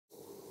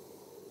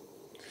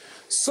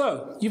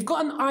So you've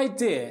got an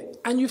idea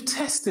and you've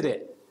tested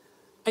it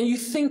and you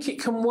think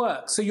it can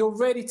work. So you're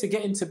ready to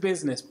get into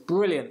business.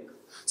 Brilliant.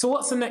 So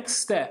what's the next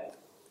step?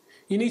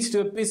 You need to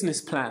do a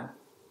business plan.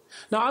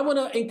 Now, I want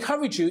to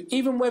encourage you,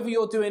 even whether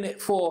you're doing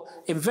it for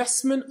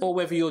investment or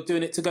whether you're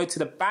doing it to go to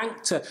the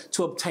bank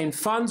to obtain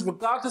funds,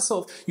 regardless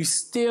of, you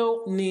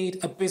still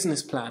need a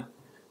business plan.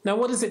 Now,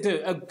 what does it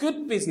do? A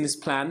good business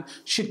plan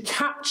should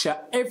capture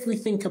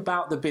everything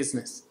about the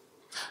business.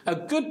 A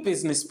good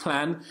business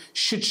plan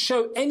should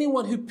show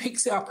anyone who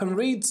picks it up and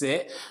reads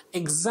it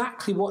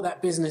exactly what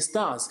that business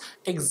does,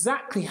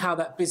 exactly how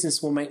that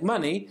business will make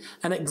money,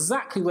 and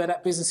exactly where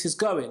that business is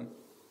going.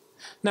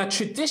 Now,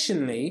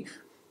 traditionally,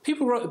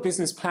 people wrote a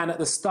business plan at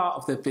the start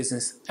of their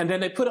business, and then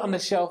they put it on the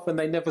shelf and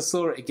they never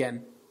saw it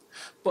again.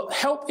 But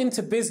Help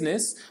Into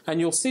Business, and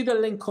you'll see the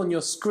link on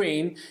your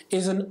screen,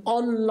 is an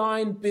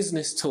online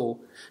business tool.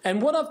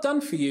 And what I've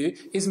done for you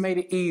is made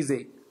it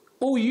easy.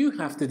 All you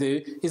have to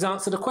do is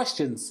answer the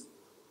questions.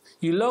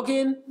 You log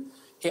in,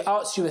 it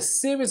asks you a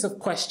series of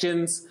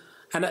questions,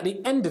 and at the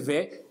end of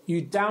it,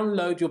 you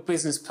download your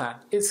business plan.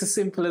 It's as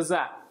simple as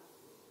that.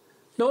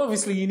 Now,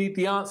 obviously, you need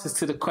the answers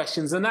to the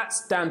questions, and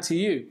that's down to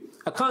you.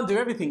 I can't do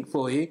everything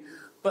for you,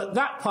 but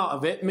that part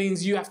of it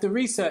means you have to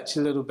research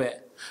a little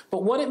bit.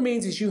 But what it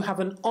means is you have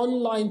an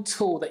online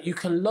tool that you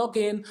can log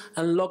in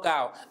and log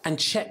out and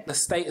check the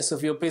status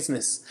of your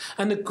business.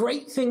 And the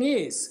great thing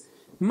is,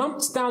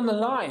 months down the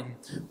line,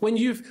 when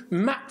you've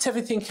mapped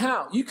everything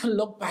out, you can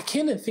log back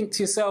in and think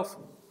to yourself,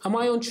 am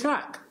I on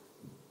track?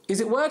 Is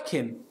it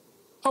working?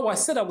 Oh, I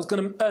said I was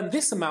going to earn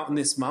this amount in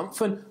this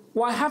month, and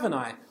why haven't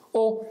I?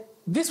 Or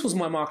this was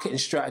my marketing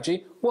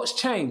strategy, what's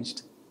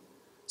changed?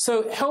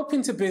 So Help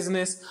Into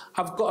Business,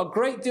 I've got a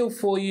great deal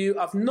for you.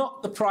 I've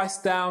knocked the price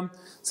down.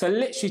 So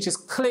literally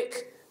just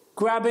click,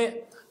 grab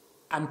it,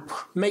 and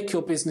make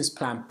your business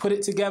plan. Put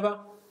it together,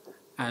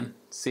 and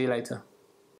see you later.